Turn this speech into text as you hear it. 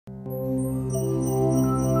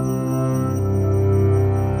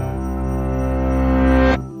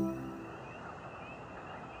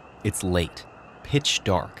It's late, pitch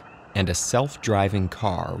dark, and a self-driving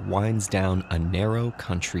car winds down a narrow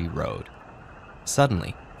country road.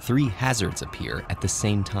 Suddenly, 3 hazards appear at the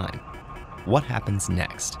same time. What happens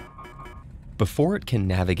next? Before it can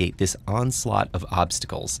navigate this onslaught of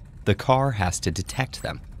obstacles, the car has to detect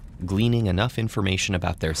them, gleaning enough information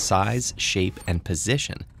about their size, shape, and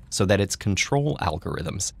position so that its control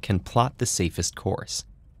algorithms can plot the safest course.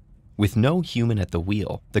 With no human at the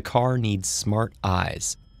wheel, the car needs smart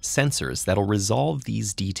eyes, sensors that'll resolve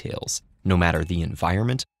these details, no matter the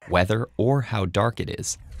environment, weather, or how dark it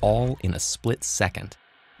is, all in a split second.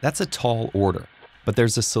 That's a tall order, but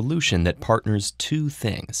there's a solution that partners 2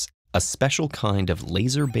 things: a special kind of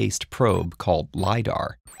laser-based probe called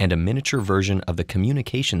LIDAR, and a miniature version of the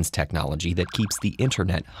communications technology that keeps the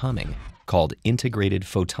internet humming, called integrated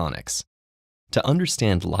photonics. To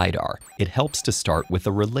understand LIDAR, it helps to start with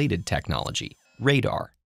a related technology,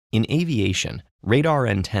 radar. In aviation, radar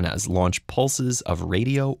antennas launch pulses of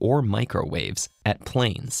radio or microwaves at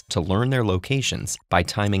planes to learn their locations by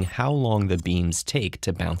timing how long the beams take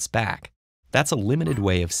to bounce back. That's a limited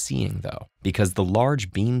way of seeing, though, because the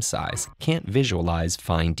large beam size can't visualize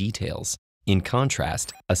fine details. In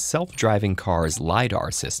contrast, a self-driving car's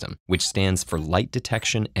LIDAR system, which stands for light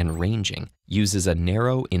detection and ranging, uses a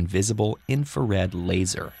narrow, invisible infrared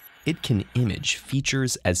laser. It can image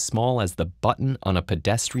features as small as the button on a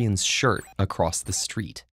pedestrian's shirt across the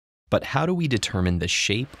street. But how do we determine the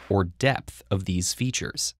shape or depth of these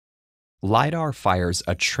features? LIDAR fires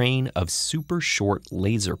a train of super short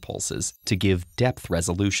laser pulses to give depth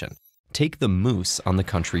resolution. Take the moose on the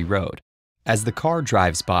country road. As the car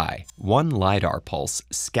drives by, one LIDAR pulse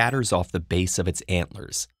scatters off the base of its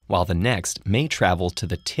antlers, while the next may travel to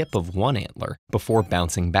the tip of one antler before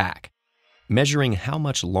bouncing back. Measuring how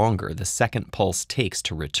much longer the second pulse takes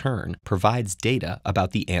to return provides data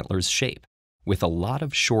about the antler's shape. With a lot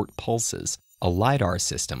of short pulses, a LIDAR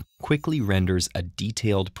system quickly renders a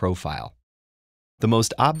detailed profile. The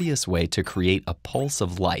most obvious way to create a pulse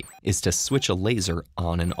of light is to switch a laser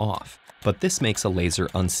on and off, but this makes a laser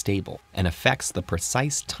unstable and affects the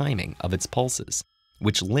precise timing of its pulses,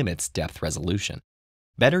 which limits depth resolution.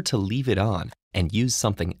 Better to leave it on and use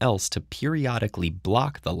something else to periodically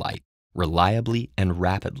block the light reliably and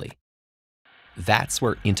rapidly. That's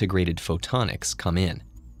where integrated photonics come in.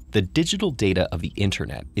 The digital data of the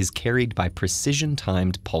internet is carried by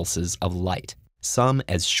precision-timed pulses of light, some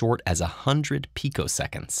as short as 100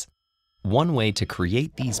 picoseconds. One way to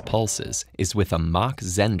create these pulses is with a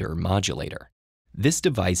Mach-Zehnder modulator. This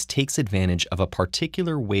device takes advantage of a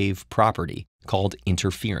particular wave property called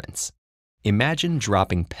interference. Imagine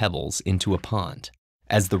dropping pebbles into a pond.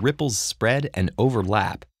 As the ripples spread and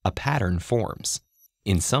overlap, a pattern forms.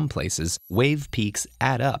 In some places, wave peaks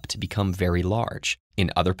add up to become very large. In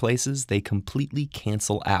other places, they completely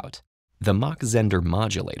cancel out. The Mach-Zehnder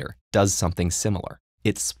modulator does something similar.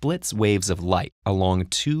 It splits waves of light along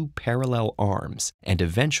 2 parallel arms and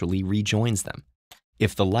eventually rejoins them.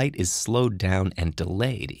 If the light is slowed down and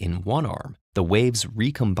delayed in one arm, the waves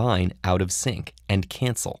recombine out of sync and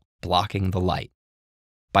cancel, blocking the light.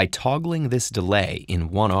 By toggling this delay in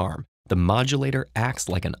one arm, the modulator acts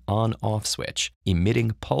like an on-off switch,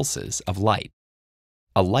 emitting pulses of light.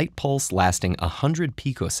 A light pulse lasting 100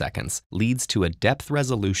 picoseconds leads to a depth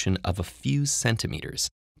resolution of a few centimeters,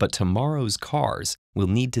 but tomorrow's cars will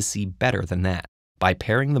need to see better than that. By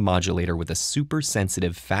pairing the modulator with a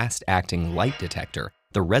super-sensitive, fast-acting light detector,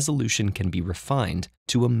 the resolution can be refined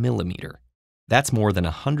to a millimeter. That's more than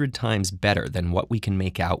 100 times better than what we can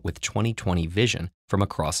make out with 20/20 vision from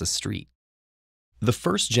across a street. The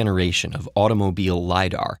first generation of automobile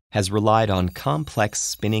LIDAR has relied on complex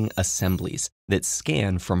spinning assemblies that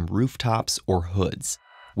scan from rooftops or hoods.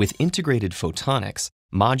 With integrated photonics,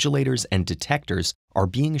 modulators and detectors are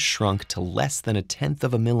being shrunk to less than 1/10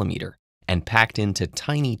 of a millimeter and packed into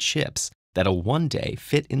tiny chips that'll one day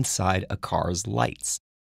fit inside a car's lights.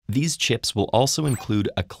 These chips will also include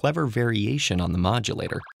a clever variation on the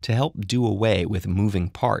modulator to help do away with moving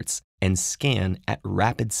parts and scan at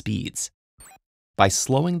rapid speeds. By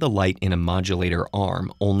slowing the light in a modulator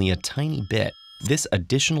arm only a tiny bit, this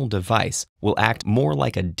additional device will act more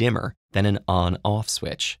like a dimmer than an on-off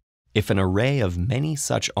switch. If an array of many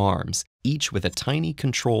such arms, each with a tiny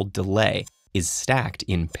controlled delay, is stacked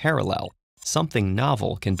in parallel, something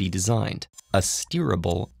novel can be designed: a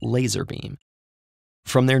steerable laser beam.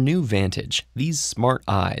 From their new vantage, these smart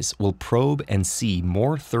eyes will probe and see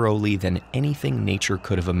more thoroughly than anything nature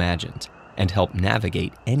could have imagined, and help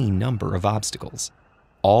navigate any number of obstacles,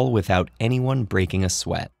 all without anyone breaking a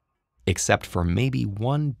sweat, except for maybe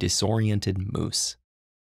one disoriented moose.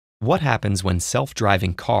 What happens when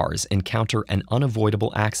self-driving cars encounter an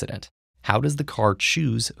unavoidable accident? How does the car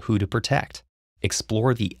choose who to protect?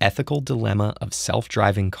 Explore the ethical dilemma of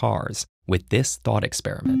self-driving cars with this thought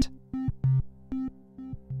experiment.